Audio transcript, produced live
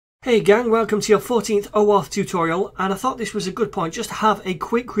Hey gang, welcome to your 14th OAuth tutorial, and I thought this was a good point just to have a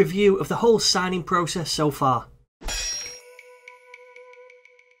quick review of the whole signing process so far.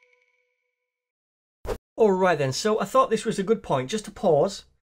 Alright then, so I thought this was a good point just to pause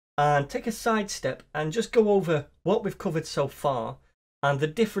and take a sidestep and just go over what we've covered so far and the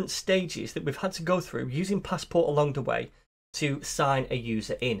different stages that we've had to go through using Passport along the way to sign a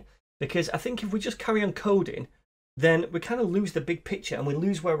user in. Because I think if we just carry on coding, then we kind of lose the big picture and we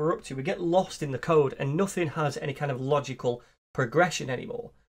lose where we're up to. We get lost in the code and nothing has any kind of logical progression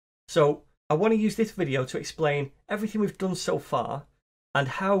anymore. So I want to use this video to explain everything we've done so far and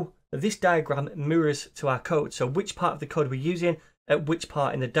how this diagram mirrors to our code. So which part of the code we're using at which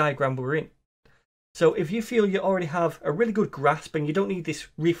part in the diagram we're in. So if you feel you already have a really good grasp and you don't need this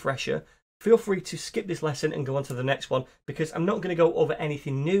refresher, feel free to skip this lesson and go on to the next one, because I'm not going to go over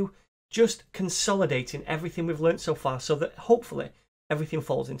anything new. Just consolidating everything we've learned so far so that hopefully everything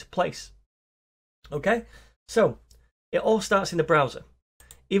falls into place. Okay, so it all starts in the browser.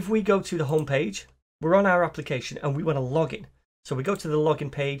 If we go to the home page, we're on our application and we want to log in. So we go to the login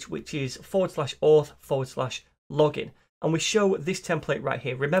page, which is /auth/login, and we show this template right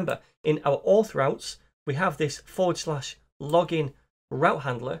here. Remember, in our auth routes, we have this /login route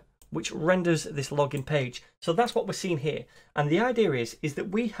handler, which renders this login page. So that's what we're seeing here. And the idea is that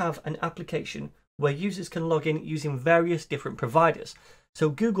we have an application where users can log in using various different providers. So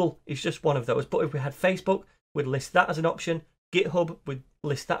Google is just one of those, but if we had Facebook, we'd list that as an option. GitHub would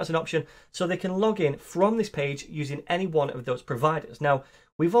list that as an option. So they can log in from this page using any one of those providers. Now,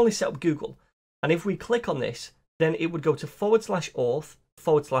 we've only set up Google. And if we click on this, then it would go to /auth/Google,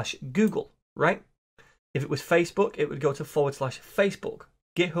 right? If it was Facebook, it would go to /Facebook.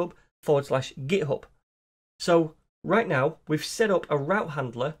 GitHub /GitHub. So right now we've set up a route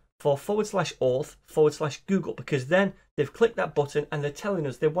handler for /auth/Google, because then they've clicked that button and they're telling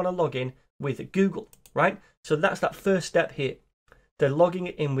us they want to log in with Google, right? So that's that first step here. They're logging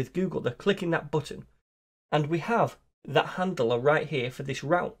it in with Google. They're clicking that button. And we have that handler right here for this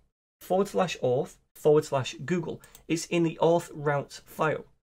route, /auth/Google. It's in the auth routes file.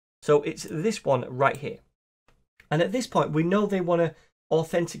 So it's this one right here. And at this point, we know they want to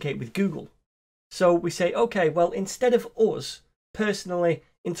authenticate with Google. So we say, okay, well, instead of us personally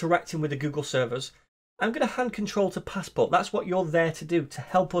interacting with the Google servers, I'm going to hand control to Passport. That's what you're there to do, to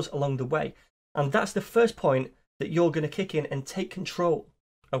help us along the way. And that's the first point that you're going to kick in and take control.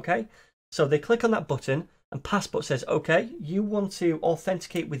 Okay, so they click on that button and Passport says, okay, you want to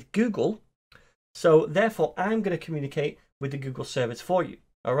authenticate with Google, so therefore I'm going to communicate with the Google servers for you.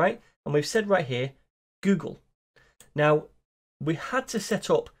 All right, and we've said right here Google. Now we had to set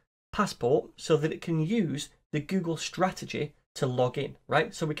up Passport so that it can use the Google strategy to log in,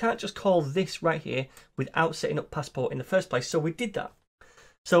 right? So we can't just call this right here without setting up Passport in the first place. So we did that.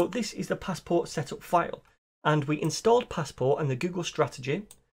 So this is the Passport setup file, and we installed Passport and the Google strategy,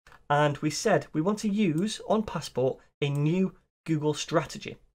 and we said we want to use on Passport a new Google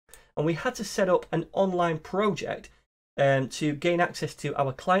strategy, and we had to set up an online project to gain access to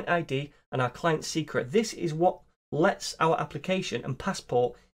our client ID and our client secret. This is what lets our application and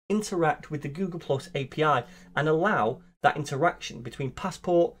Passport interact with the Google Plus API and allow that interaction between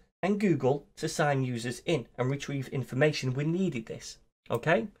Passport and Google to sign users in and retrieve information. We needed this.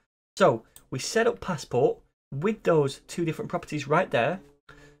 Okay, so we set up Passport with those two different properties right there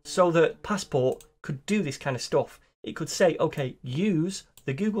so that Passport could do this kind of stuff. It could say, okay, use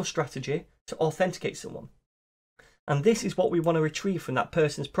the Google strategy to authenticate someone. And this is what we want to retrieve from that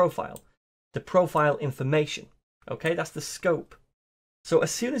person's profile, the profile information. Okay, that's the scope. So as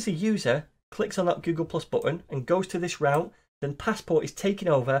soon as the user clicks on that Google Plus button and goes to this route, then Passport is taking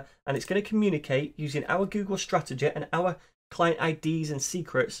over and it's going to communicate using our Google strategy and our client IDs and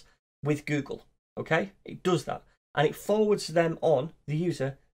secrets with Google. Okay, it does that and it forwards them on, the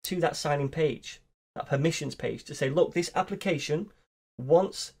user, to that signing page, that permissions page, to say, look, this application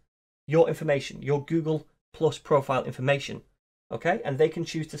wants your information, your Google Plus profile information. Okay, and they can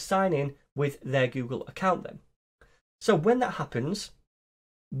choose to sign in with their Google account then. So when that happens,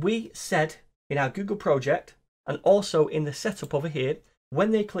 we said in our Google project and also in the setup over here,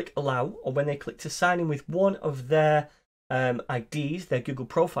 when they click allow or when they click to sign in with one of their IDs, their Google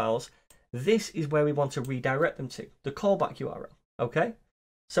profiles, this is where we want to redirect them to, the callback URL. Okay,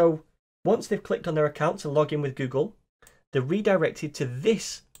 so once they've clicked on their account to log in with Google, they're redirected to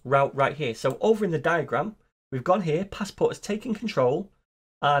this route right here. So over in the diagram, we've gone here, Passport has taken control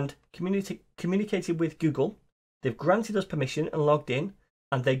and communicated with Google. They've granted us permission and logged in,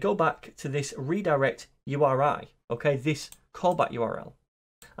 and they go back to this redirect URI, okay, this callback URL.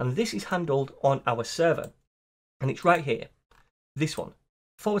 And this is handled on our server. And it's right here, this one,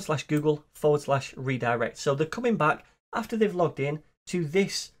 /Google/redirect. So they're coming back after they've logged in to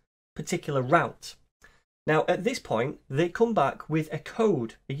this particular route. Now at this point, they come back with a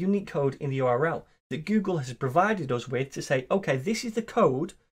code, a unique code in the URL that Google has provided us with to say, okay, this is the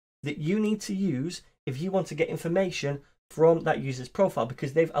code that you need to use if you want to get information from that user's profile,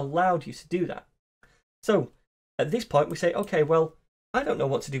 because they've allowed you to do that. So at this point we say, okay, well, I don't know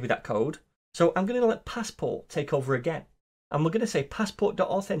what to do with that code, so I'm going to let Passport take over again. And we're going to say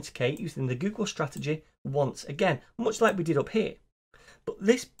Passport.authenticate using the Google strategy once again, much like we did up here. But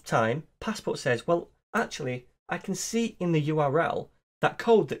this time, Passport says, well, actually, I can see in the URL that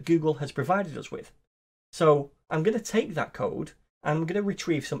code that Google has provided us with. So I'm going to take that code and I'm going to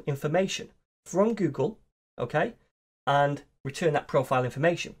retrieve some information from Google, okay, and return that profile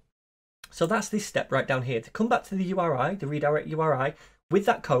information. So that's this step right down here, to come back to the URI, the redirect URI, with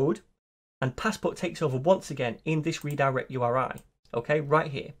that code, and Passport takes over once again in this redirect URI, okay, right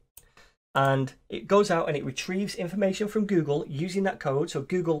here. And it goes out and it retrieves information from Google using that code. So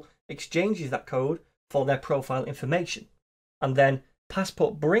Google exchanges that code for their profile information. And then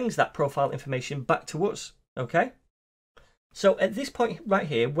Passport brings that profile information back to us, okay? So at this point right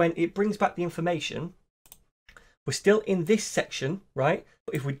here, when it brings back the information, we're still in this section, right?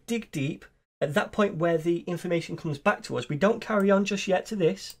 But if we dig deep, at that point where the information comes back to us, we don't carry on just yet to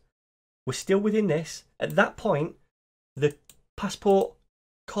this. We're still within this. At that point, the Passport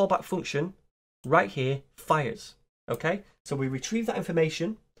callback function right here fires, okay? So we retrieve that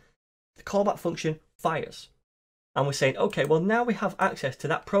information, the callback function fires. And we're saying, okay, well, now we have access to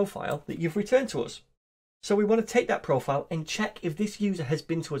that profile that you've returned to us. So we want to take that profile and check if this user has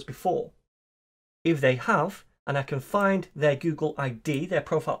been to us before. If they have, and I can find their Google ID, their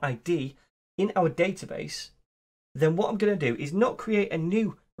profile ID in our database, then what I'm going to do is not create a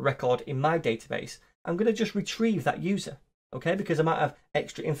new record in my database. I'm going to just retrieve that user, okay? Because I might have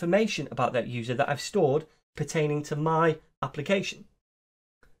extra information about that user that I've stored pertaining to my application.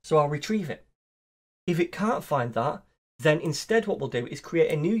 So I'll retrieve it. If it can't find that, then instead what we'll do is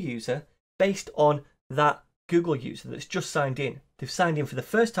create a new user based on that Google user that's just signed in. They've signed in for the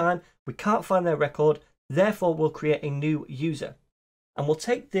first time, we can't find their record, therefore we'll create a new user. And we'll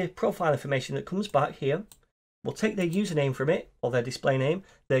take the profile information that comes back here, we'll take their username from it, or their display name,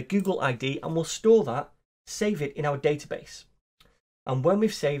 their Google ID, and we'll store that, save it in our database. And when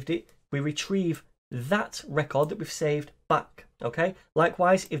we've saved it, we retrieve that record that we've saved back, okay?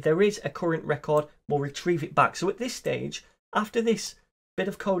 Likewise, if there is a current record, we'll retrieve it back. So at this stage, after this bit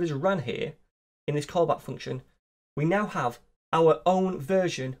of code is run here, in this callback function, we now have our own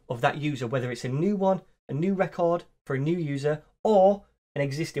version of that user, whether it's a new one, a new record for a new user, or an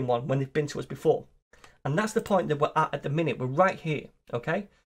existing one when they've been to us before. And that's the point that we're at the minute. We're right here, okay?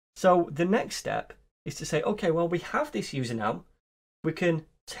 So the next step is to say, okay, well, we have this user now. We can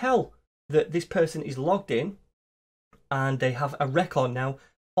tell that this person is logged in and they have a record now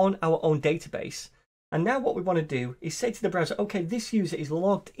on our own database. And now what we want to do is say to the browser, okay, this user is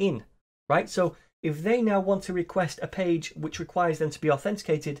logged in, right? So if they now want to request a page which requires them to be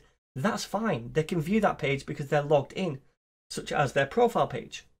authenticated, that's fine. They can view that page because they're logged in, such as their profile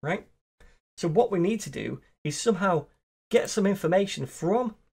page, right? So what we need to do is somehow get some information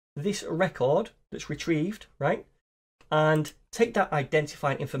from this record that's retrieved, right? And take that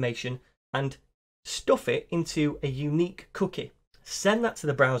identifying information and stuff it into a unique cookie. Send that to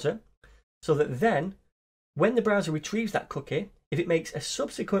the browser so that then when the browser retrieves that cookie, if it makes a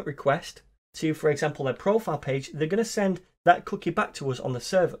subsequent request to, for example, their profile page, they're going to send that cookie back to us on the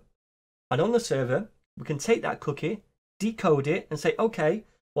server. And on the server, we can take that cookie, decode it, and say, okay,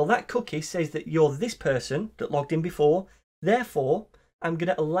 well, that cookie says that you're this person that logged in before. Therefore, I'm going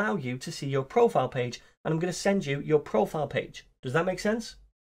to allow you to see your profile page, and I'm going to send you your profile page. Does that make sense?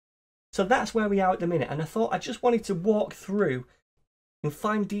 So that's where we are at the minute. And I thought I just wanted to walk through in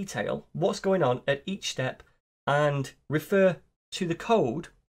fine detail what's going on at each step and refer to the code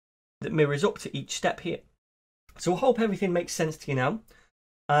that mirrors up to each step here. So I hope everything makes sense to you now.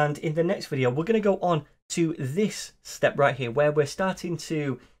 And in the next video, we're going to go on to this step right here, where we're starting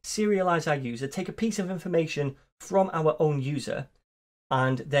to serialize our user, take a piece of information from our own user,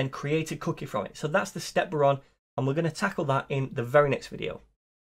 and then create a cookie from it. So that's the step we're on, and we're going to tackle that in the very next video.